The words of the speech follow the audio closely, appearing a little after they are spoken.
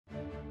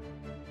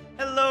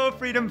Hello,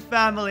 Freedom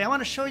Family. I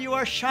want to show you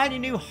our shiny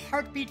new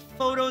Heartbeat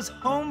Photos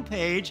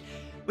homepage,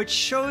 which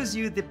shows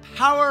you the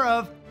power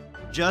of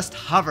just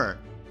hover.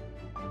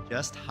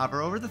 Just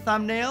hover over the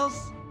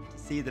thumbnails to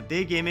see the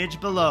big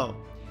image below.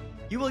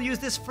 You will use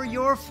this for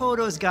your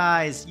photos,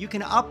 guys. You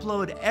can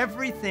upload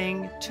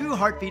everything to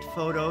Heartbeat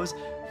Photos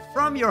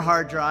from your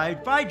hard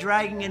drive by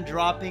dragging and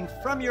dropping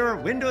from your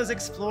Windows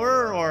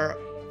Explorer or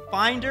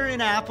Finder in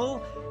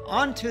Apple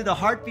onto the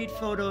Heartbeat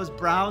Photos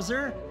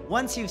browser.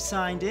 Once you've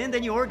signed in,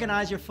 then you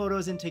organize your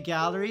photos into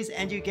galleries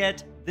and you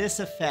get this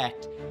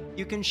effect.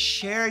 You can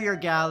share your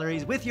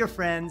galleries with your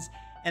friends,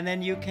 and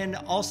then you can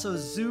also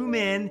zoom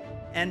in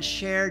and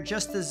share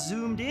just the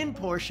zoomed in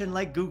portion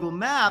like Google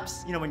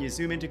Maps. You know, when you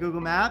zoom into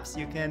Google Maps,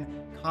 you can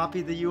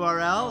copy the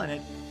URL and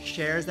it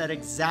shares that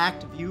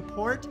exact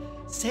viewport.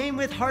 Same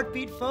with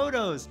Heartbeat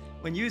Photos.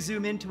 When you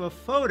zoom into a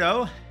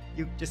photo,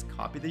 you just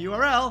copy the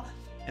URL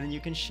and then you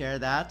can share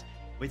that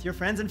with your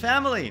friends and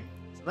family.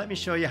 So let me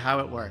show you how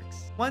it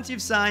works. Once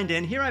you've signed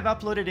in, here I've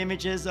uploaded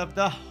images of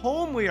the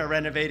home we are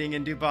renovating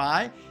in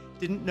Dubai.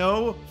 Didn't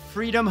know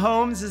Freedom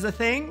Homes is a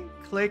thing?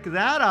 Click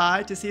that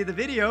eye to see the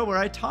video where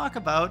I talk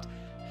about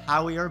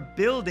how we are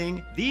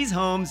building these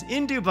homes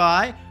in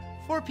Dubai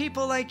for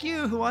people like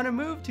you who want to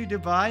move to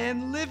Dubai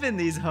and live in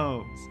these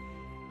homes.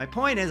 My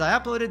point is I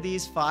uploaded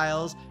these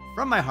files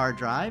from my hard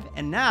drive,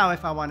 and now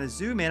if I want to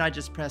zoom in, I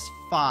just press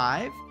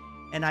 5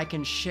 and I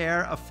can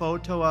share a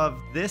photo of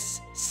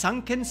this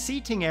sunken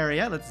seating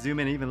area. Let's zoom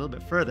in even a little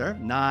bit further,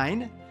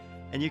 9,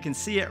 and you can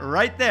see it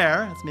right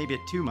there. That's maybe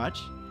too much.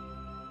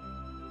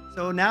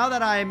 So now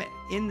that I'm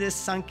in this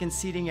sunken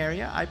seating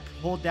area, I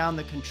hold down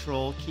the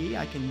control key.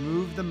 I can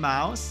move the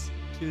mouse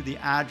to the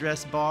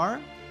address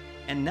bar.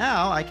 And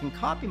now I can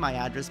copy my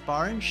address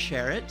bar and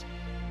share it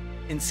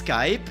in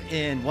Skype,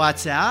 in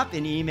WhatsApp,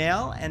 in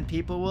email, and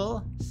people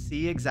will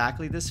see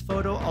exactly this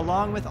photo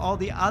along with all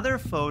the other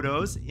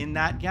photos in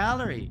that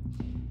gallery.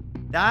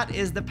 That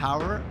is the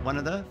power, one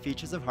of the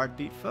features of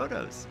Heartbeat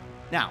Photos.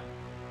 Now,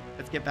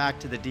 let's get back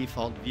to the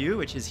default view,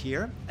 which is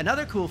here.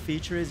 Another cool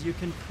feature is you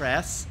can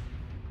press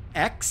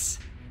X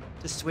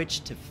to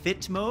switch to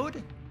fit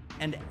mode,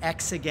 and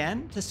X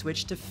again to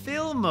switch to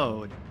fill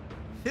mode.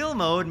 Fill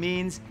mode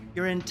means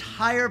your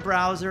entire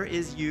browser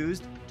is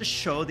used to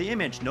show the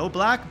image, no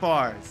black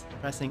bars.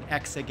 Pressing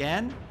X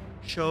again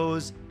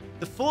shows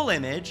the full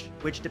image,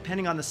 which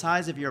depending on the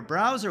size of your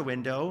browser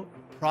window,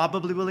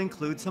 probably will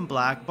include some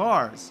black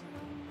bars.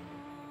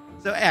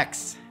 So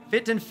X,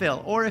 fit and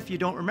fill, or if you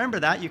don't remember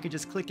that, you can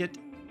just click it.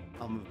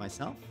 I'll move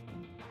myself.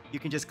 You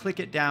can just click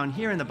it down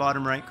here in the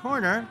bottom right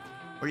corner,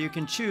 or you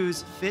can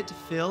choose fit,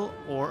 fill,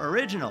 or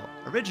original.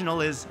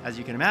 Original is, as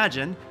you can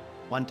imagine,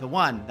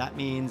 1-to-1. That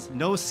means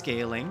no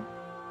scaling,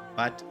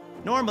 but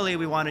normally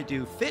we want to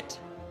do fit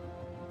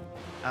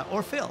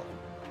or fill.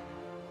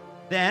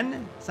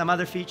 Then some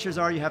other features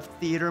are you have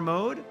theater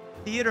mode.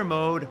 Theater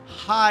mode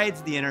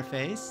hides the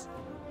interface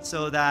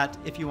so that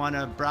if you want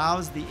to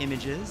browse the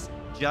images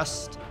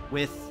just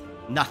with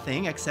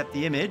nothing except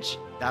the image,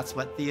 that's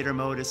what theater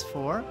mode is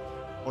for.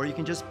 Or you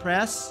can just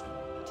press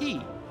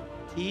T.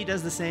 T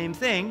does the same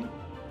thing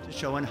to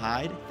show and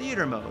hide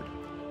theater mode.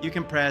 You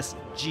can press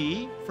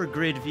G for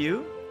grid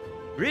view.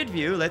 Grid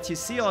view lets you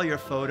see all your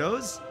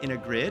photos in a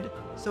grid,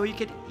 so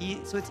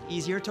so it's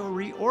easier to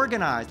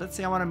reorganize. Let's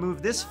say I want to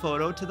move this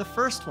photo to the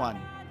first one.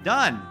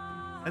 Done.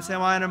 Let's say I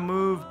want to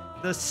move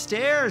the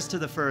stairs to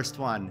the first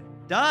one.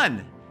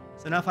 Done.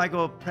 So now if I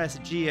go press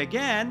G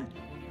again,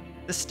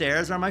 the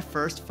stairs are my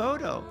first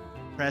photo.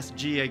 Press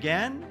G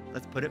again.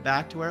 Let's put it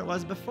back to where it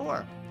was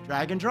before.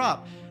 Drag and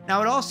drop.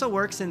 Now it also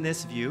works in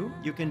this view.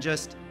 You can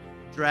just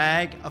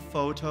drag a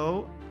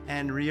photo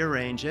and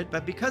rearrange it,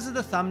 but because of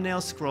the thumbnail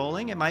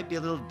scrolling, it might be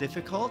a little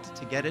difficult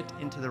to get it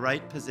into the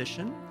right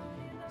position.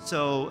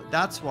 So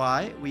that's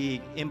why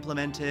we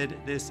implemented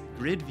this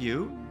grid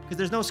view, because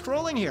there's no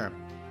scrolling here.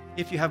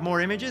 If you have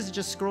more images, it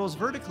just scrolls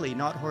vertically,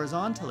 not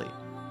horizontally.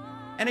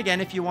 And again,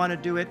 if you want to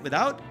do it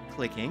without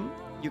clicking,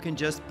 you can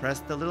just press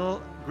the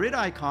little grid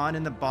icon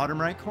in the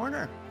bottom right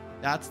corner.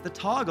 That's the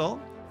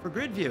toggle for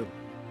grid view.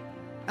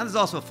 And there's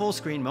also a full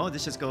screen mode.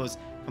 This just goes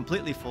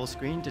completely full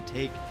screen to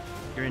take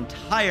your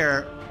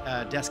entire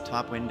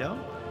desktop window.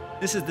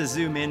 This is the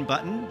zoom in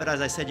button, but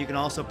as I said, you can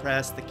also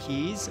press the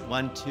keys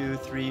 1, 2,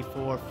 3,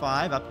 4,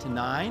 5 up to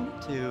 9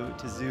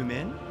 to zoom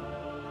in.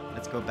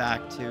 Let's go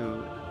back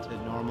to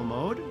normal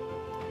mode.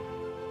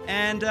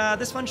 And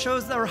this one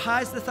shows or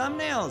hides the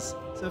thumbnails.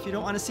 So if you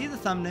don't want to see the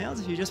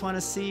thumbnails, if you just want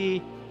to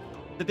see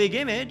the big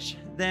image,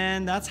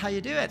 then that's how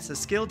you do it. So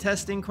skill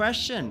testing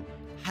question.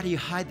 How do you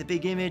hide the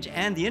big image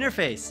and the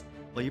interface?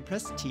 Well, you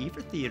press T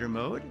for theater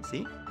mode,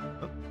 see?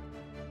 Oh.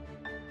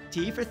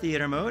 T for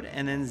theater mode,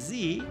 and then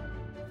Z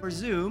for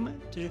zoom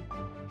to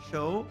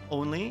show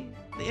only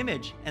the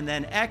image, and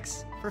then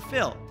X for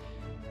fill.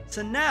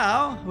 So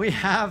now we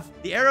have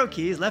the arrow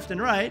keys left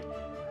and right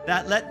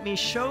that let me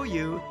show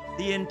you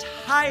the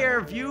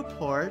entire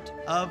viewport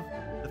of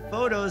the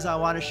photos I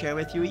want to share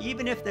with you,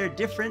 even if they're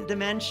different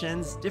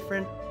dimensions,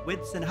 different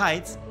widths and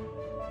heights.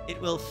 It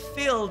will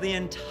fill the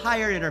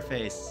entire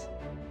interface.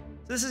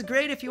 So this is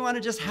great if you want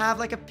to just have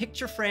like a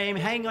picture frame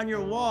hang on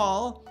your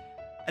wall,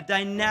 a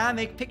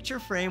dynamic picture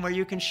frame where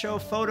you can show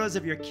photos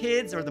of your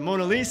kids or the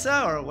Mona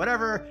Lisa or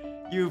whatever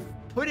you've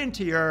put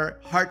into your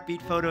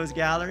Heartbeat Photos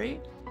gallery.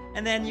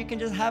 And then you can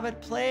just have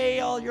it play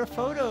all your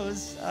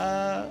photos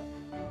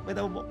with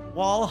a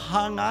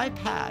wall-hung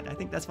iPad. I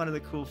think that's one of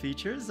the cool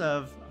features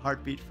of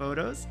Heartbeat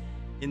Photos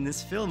in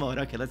this fill mode.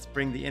 Okay, let's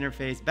bring the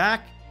interface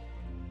back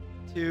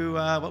to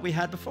what we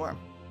had before.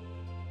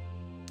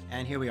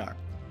 And here we are.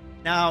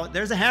 Now,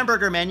 there's a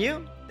hamburger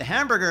menu. The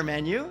hamburger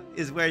menu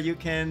is where you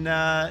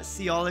can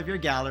see all of your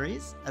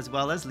galleries as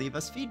well as leave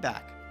us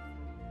feedback.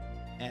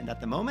 And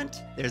at the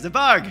moment, there's a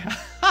bug.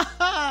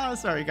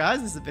 Sorry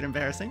guys, this is a bit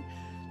embarrassing.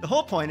 The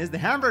whole point is the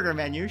hamburger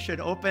menu should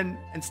open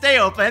and stay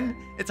open.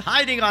 It's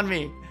hiding on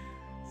me.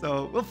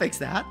 So we'll fix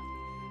that.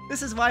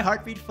 This is why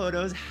Heartbeat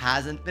Photos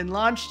hasn't been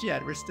launched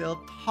yet. We're still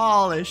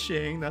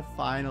polishing the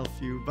final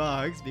few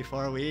bugs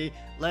before we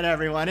let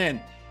everyone in.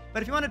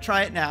 But if you want to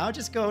try it now,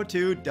 just go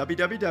to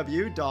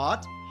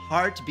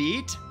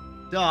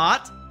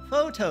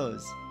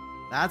www.heartbeat.photos.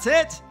 That's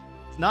it.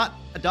 It's not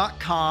a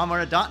 .com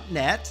or a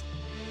 .net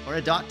or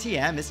a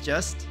 .tm. It's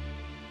just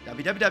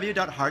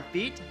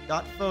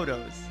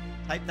www.heartbeat.photos.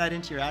 Type that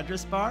into your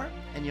address bar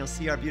and you'll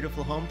see our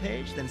beautiful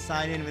homepage. Then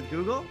sign in with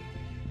Google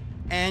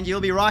and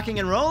you'll be rocking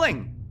and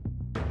rolling.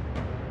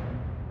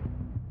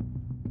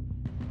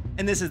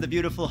 And this is the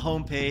beautiful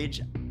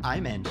homepage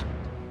I mentioned.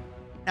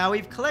 Now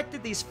we've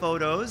collected these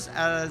photos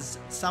as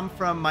some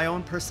from my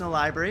own personal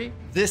library.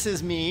 This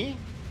is me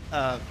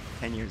 10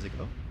 years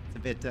ago. It's a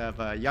bit of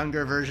a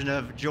younger version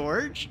of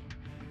George.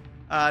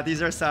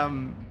 These are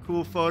some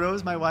cool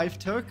photos my wife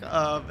took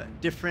of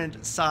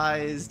different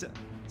sized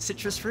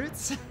citrus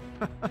fruits.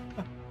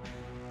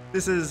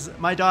 This is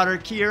my daughter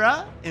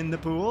Kira in the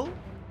pool.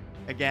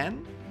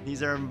 Again,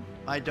 these are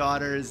my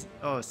daughter's.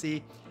 Oh,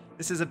 see,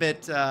 this is a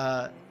bit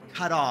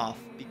cut off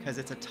because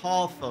it's a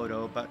tall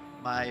photo, but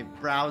my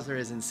browser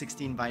is in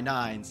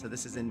 16:9, so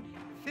this is in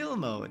fill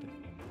mode.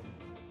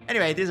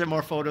 Anyway, these are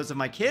more photos of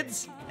my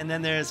kids, and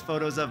then there's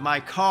photos of my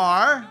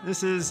car.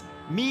 This is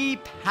me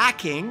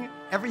packing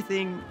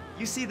everything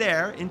you see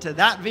there into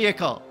that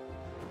vehicle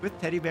with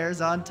teddy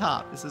bears on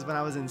top. This is when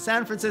I was in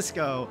San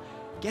Francisco,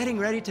 getting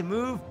ready to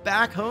move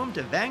back home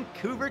to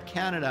Vancouver,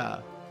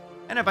 Canada.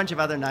 And a bunch of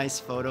other nice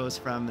photos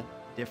from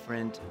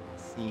different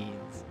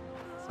scenes.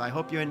 So I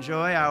hope you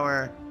enjoy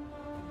our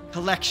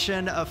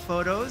collection of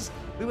photos.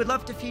 We would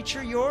love to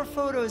feature your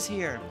photos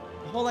here.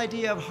 The whole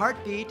idea of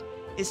Heartbeat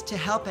is to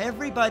help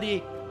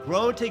everybody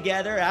grow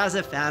together as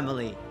a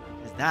family,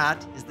 because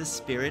that is the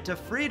spirit of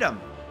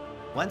freedom.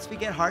 Once we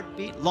get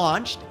Heartbeat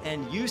launched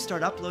and you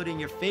start uploading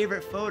your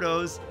favorite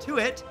photos to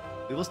it,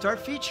 we will start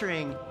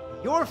featuring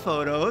your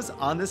photos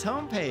on this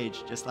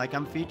homepage, just like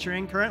I'm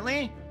featuring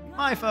currently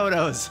my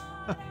photos.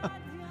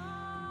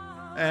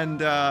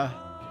 And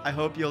I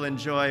hope you'll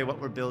enjoy what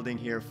we're building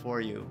here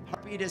for you.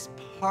 Heartbeat is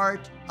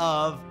part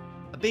of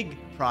a big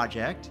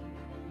project.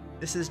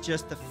 This is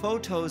just the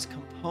photos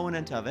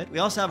component of it. We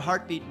also have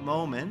Heartbeat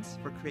Moments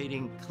for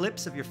creating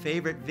clips of your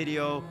favorite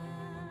video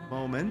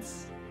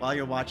moments while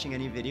you're watching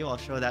any video. I'll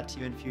show that to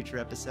you in future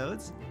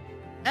episodes.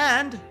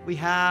 And we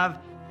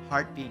have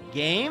Heartbeat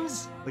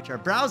Games, which are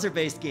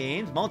browser-based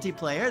games,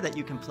 multiplayer, that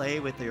you can play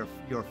with your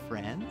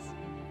friends.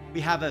 We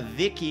have a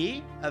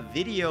Viki, a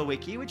video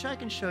wiki, which I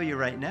can show you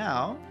right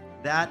now.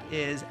 That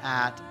is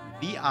at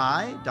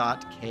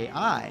vi.ki.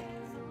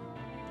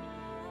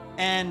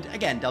 And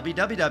again,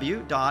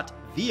 www.vi.ki.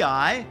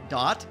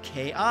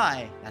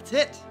 That's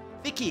it.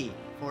 Viki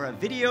for a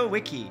video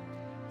wiki.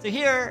 So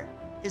here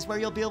is where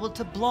you'll be able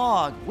to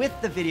blog with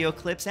the video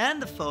clips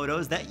and the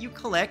photos that you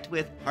collect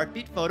with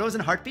Heartbeat Photos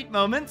and Heartbeat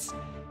Moments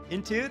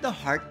into the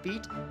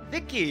Heartbeat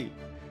Viki.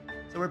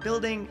 So we're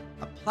building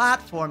a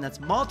platform that's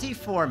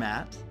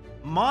multi-format,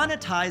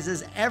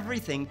 monetizes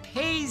everything,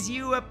 pays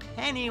you a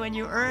penny when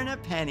you earn a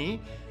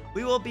penny.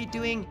 We will be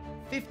doing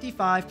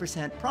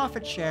 55%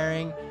 profit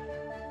sharing.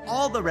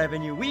 All the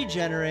revenue we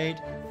generate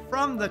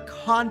from the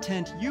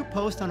content you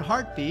post on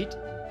Heartbeat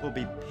will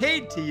be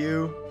paid to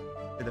you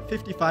with a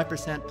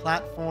 55%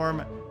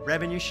 platform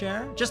revenue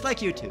share, just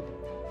like YouTube.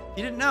 If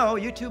you didn't know,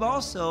 YouTube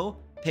also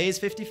pays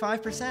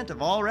 55%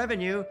 of all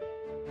revenue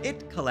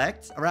it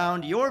collects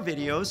around your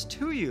videos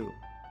to you,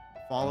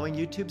 following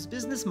YouTube's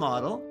business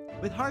model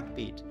with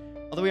Heartbeat.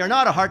 Although we are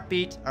not a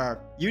Heartbeat or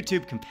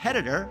YouTube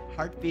competitor,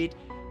 Heartbeat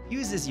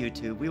uses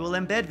YouTube. We will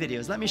embed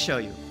videos. Let me show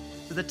you.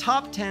 So the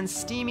top 10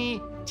 steamy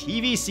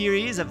TV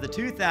series of the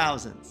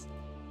 2000s.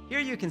 Here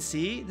you can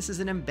see this is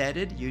an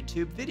embedded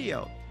YouTube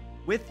video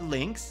with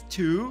links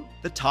to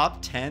the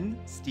top 10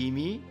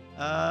 steamy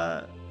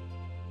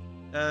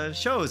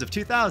shows of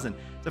 2000.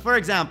 So for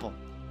example,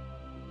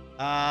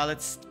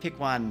 let's pick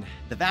one,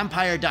 The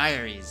Vampire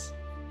Diaries.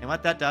 And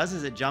what that does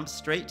is it jumps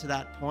straight to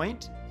that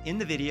point in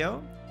the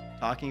video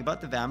talking about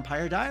the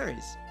Vampire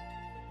Diaries.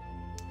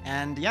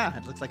 And yeah,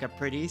 it looks like a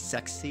pretty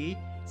sexy,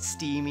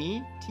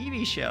 steamy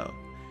TV show.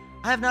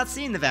 I have not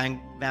seen the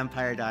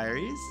Vampire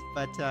Diaries,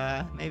 but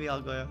maybe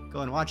I'll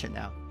go and watch it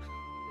now.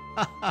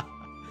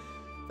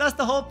 That's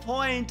the whole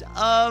point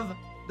of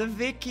the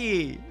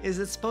Viki, is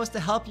it's supposed to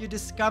help you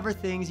discover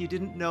things you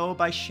didn't know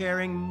by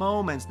sharing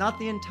moments, not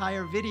the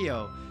entire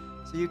video.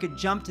 So you could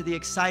jump to the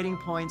exciting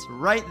points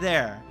right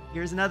there.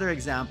 Here's another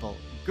example.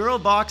 Girl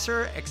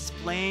boxer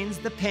explains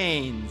the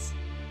pains.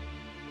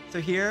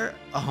 So here,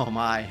 oh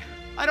my,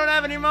 I don't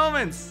have any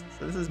moments.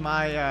 So this is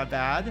my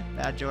bad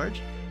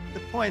George.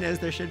 The point is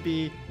there should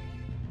be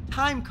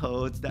time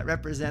codes that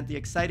represent the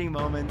exciting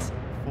moments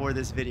for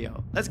this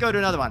video. Let's go to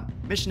another one.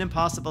 Mission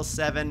Impossible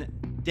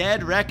 7,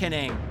 Dead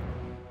Reckoning.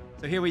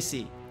 So here we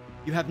see,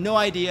 you have no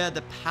idea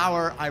the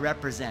power I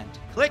represent.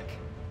 Click.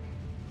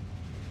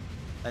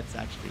 Let's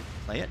actually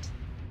play it.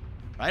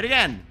 Try it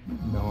again.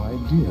 No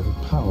idea the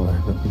power I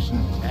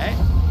represent. Okay.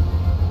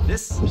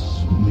 This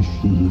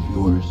mission of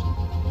yours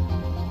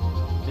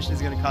mission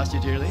is going to cost you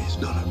dearly. is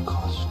gonna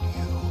cost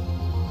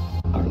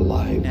you. Our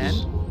lives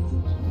And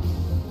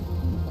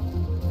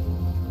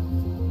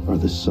are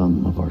the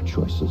sum of our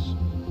choices.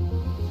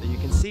 so you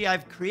can see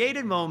I've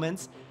created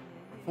moments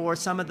for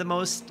some of the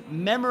most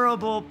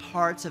memorable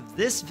parts of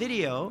this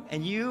video,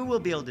 and you will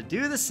be able to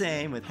do the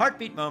same with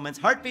Heartbeat Moments,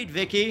 Heartbeat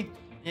Viki.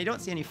 And you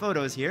don't see any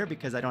photos here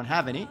because I don't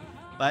have any,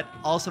 but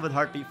also with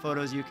Heartbeat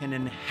Photos, you can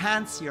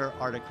enhance your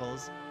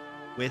articles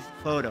with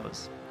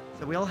photos.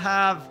 So we'll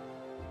have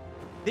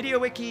video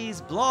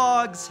wikis,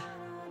 blogs,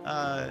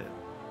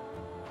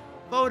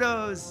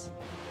 photos,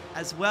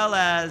 as well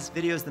as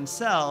videos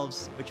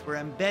themselves, which we're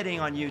embedding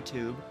on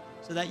YouTube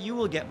so that you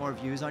will get more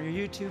views on your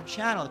YouTube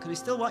channel, because we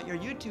still want your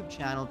YouTube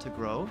channel to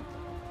grow.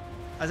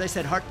 As I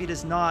said, Heartbeat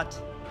is not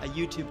a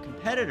YouTube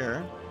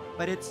competitor,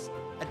 but it's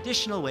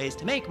additional ways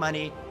to make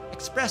money,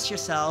 express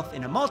yourself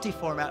in a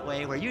multi-format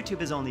way where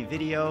YouTube is only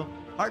video,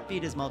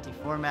 Heartbeat is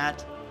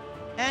multi-format,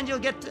 and you'll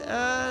get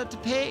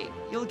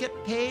you'll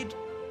get paid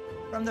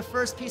from the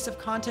first piece of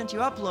content you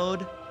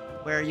upload.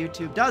 Where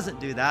YouTube doesn't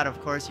do that,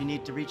 of course, you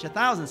need to reach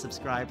 1,000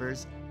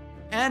 subscribers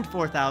and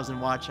 4,000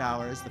 watch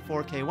hours, the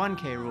 4K,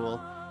 1K rule,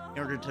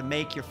 in order to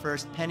make your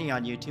first penny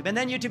on YouTube. And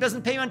then YouTube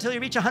doesn't pay you until you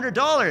reach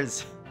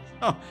 $100.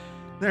 So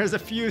there's a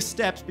few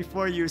steps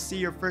before you see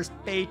your first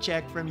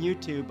paycheck from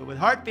YouTube. But with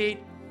Heartbeat,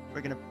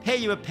 we're going to pay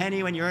you a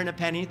penny when you earn a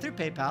penny through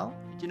PayPal.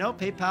 Did you know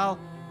PayPal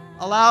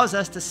allows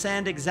us to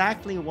send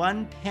exactly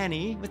 1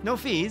 penny with no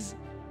fees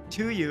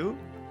to you?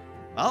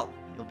 Well,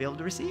 you'll be able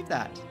to receive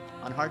that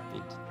on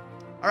Heartbeat.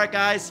 All right,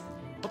 guys,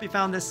 hope you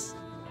found this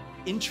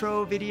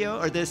intro video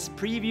or this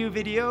preview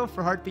video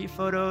for Heartbeat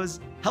Photos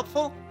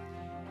helpful.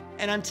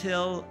 And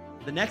until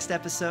the next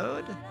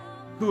episode,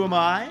 who am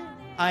I?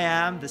 I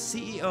am the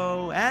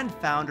CEO and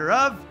founder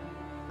of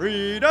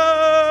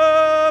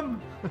Freedom!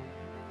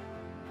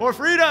 For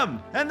freedom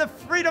and the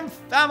Freedom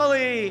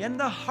family and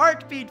the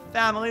Heartbeat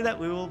family that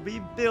we will be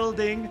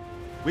building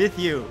with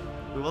you.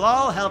 We will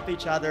all help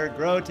each other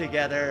grow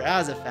together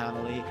as a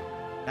family.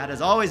 That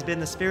has always been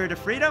the spirit of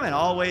freedom and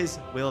always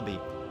will be.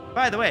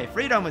 By the way,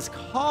 freedom is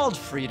called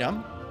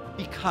freedom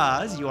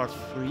because you are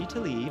free to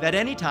leave at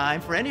any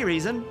time for any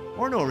reason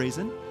or no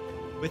reason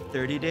with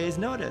 30 days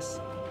notice.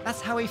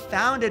 That's how we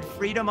founded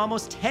Freedom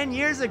almost 10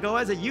 years ago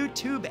as a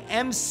YouTube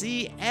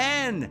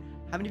MCN.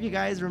 How many of you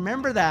guys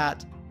remember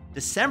that?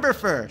 December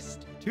 1st,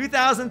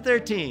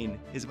 2013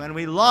 is when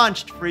we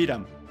launched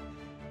Freedom.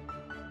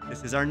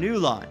 This is our new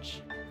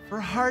launch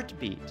for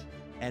Heartbeat,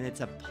 and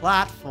it's a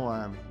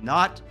platform,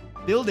 not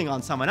building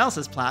on someone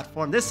else's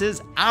platform. This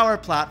is our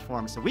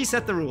platform. So we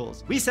set the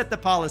rules. We set the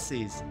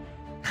policies.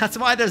 That's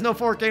why there's no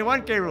 4K,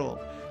 1K rule.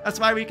 That's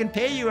why we can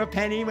pay you a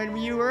penny when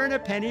you earn a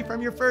penny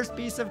from your first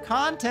piece of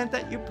content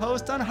that you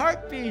post on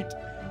Heartbeat.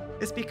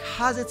 It's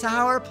because it's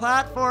our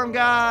platform,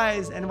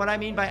 guys. And what I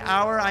mean by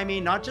our, I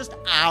mean not just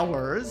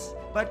ours,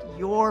 but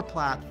your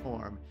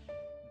platform.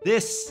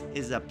 This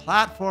is a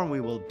platform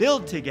we will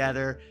build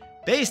together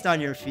based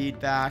on your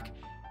feedback,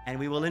 and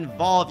we will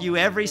involve you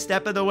every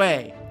step of the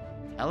way.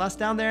 Tell us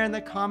down there in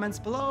the comments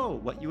below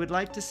what you would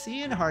like to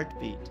see in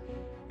Heartbeat,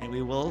 and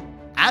we will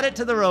add it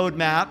to the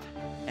roadmap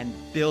and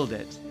build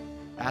it.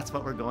 That's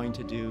what we're going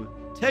to do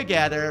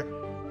together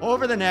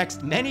over the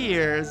next many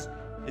years,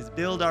 is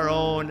build our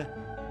own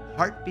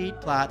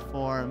Heartbeat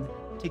platform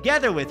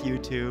together with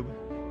YouTube,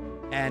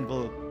 and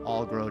we'll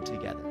all grow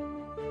together.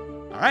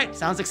 All right,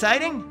 sounds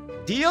exciting?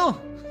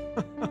 Deal?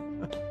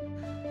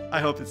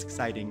 I hope it's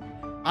exciting.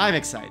 I'm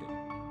excited.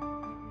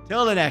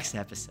 Till the next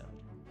episode.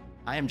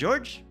 I am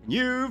George, and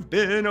you've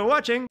been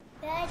watching.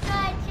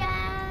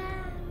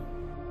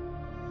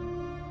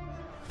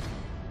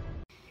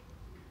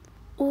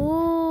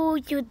 Ooh,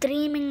 you're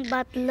dreaming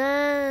about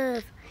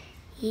love.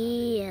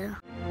 Yeah.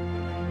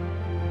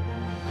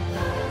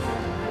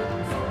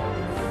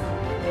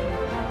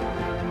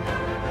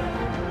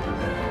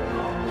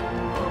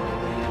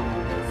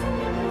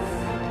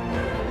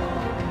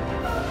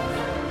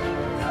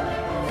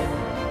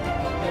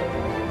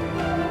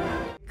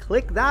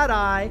 Click that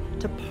I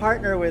to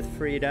partner with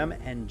Freedom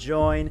and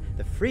join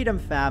the Freedom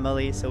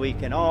family so we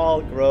can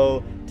all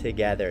grow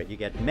together. You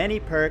get many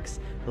perks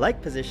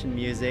like position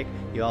music.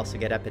 You also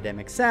get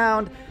Epidemic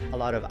Sound, a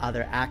lot of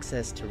other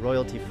access to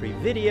royalty-free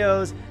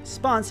videos,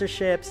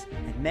 sponsorships,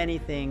 and many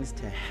things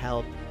to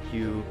help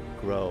you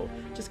grow.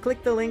 Just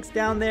click the links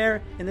down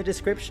there in the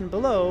description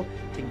below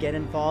to get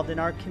involved in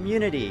our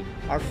community,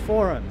 our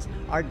forums,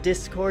 our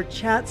Discord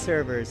chat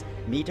servers,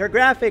 meet our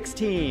graphics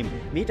team,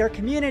 meet our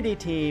community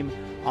team,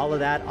 all of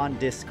that on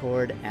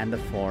Discord and the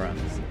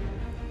forums.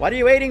 What are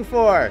you waiting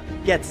for?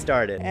 Get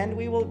started. And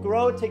we will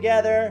grow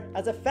together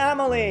as a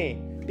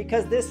family,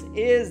 because this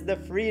is the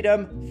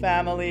Freedom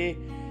Family.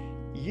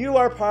 You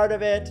are part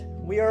of it,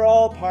 we are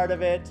all part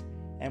of it,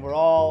 and we're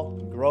all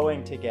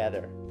growing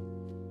together.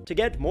 To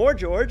get more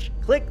George,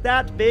 click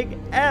that big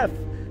F.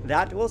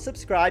 That will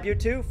subscribe you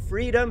to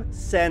Freedom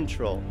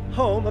Central,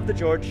 home of The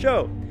George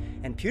Show.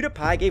 And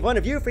PewDiePie gave one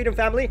of you, Freedom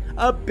Family,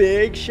 a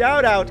big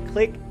shout out.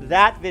 Click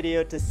that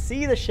video to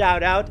see the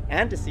shout out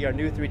and to see our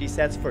new 3D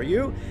sets for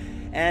you.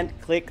 And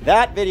click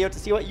that video to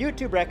see what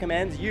YouTube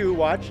recommends you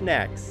watch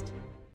next.